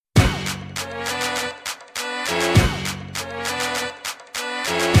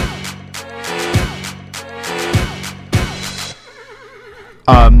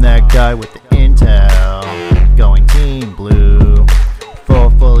guy with the intel, going team blue.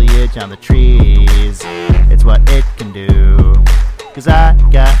 Full foliage on the trees, it's what it can do. Cause I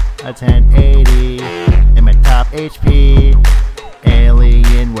got a 1080 in my top HP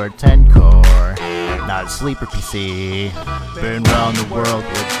Alienware 10 core, not a sleeper PC. Been around the world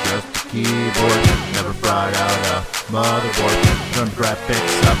with just a keyboard, never fried out a motherboard. Run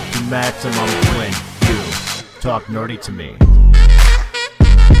graphics up to maximum when you talk nerdy to me.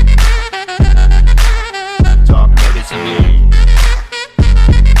 Talk nerdy to me.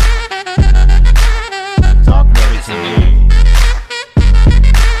 Talk nerdy to me.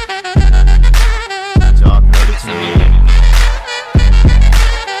 Talk nerdy to me.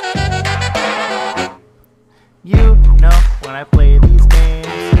 You know when I play these games,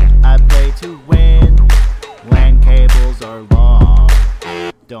 I play to win. LAN cables are long,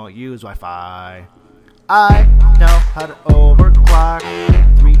 don't use Wi-Fi. I know how to overclock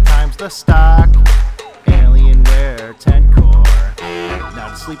 3 times the stock Alienware 10 core,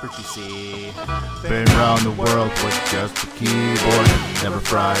 not a sleeper PC. Been around the world with just a keyboard, never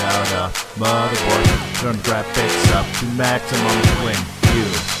fried out a motherboard. Run graphics up to maximum when you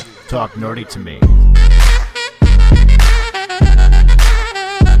talk nerdy to me.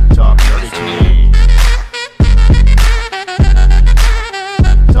 Talk nerdy to me.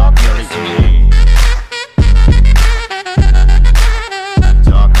 Talk nerdy to me.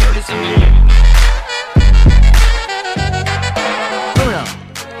 Talk nerdy to me. Moving on.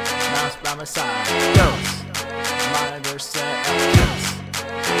 Mouse by my side. Ghost. Monitor set up chips.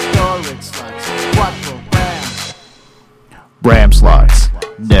 Storage slots. Quatro RAM. RAM slots.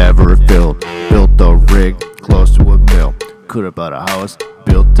 Never filled. Built a rig close to a mill. Could have bought a house,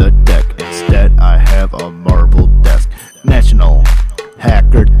 built a deck. Instead, I have a marble desk. National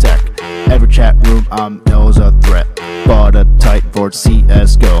hacker tech. Every chat room I'm knows a threat. Bought a Titanford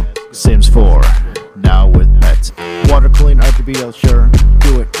CSGO. Sims 4, now with pets. Water cooling RGB, sure,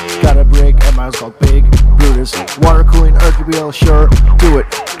 do it. Got a rig at my house called Big Brutus. Water cooling RGB, sure, do it.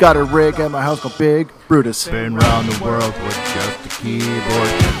 Got a rig at my house called Big Brutus. Been around the world with just a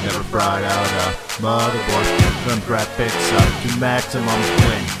keyboard, never fried out a motherboard. Run graphics up to maximum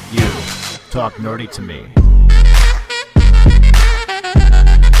when you talk nerdy to me.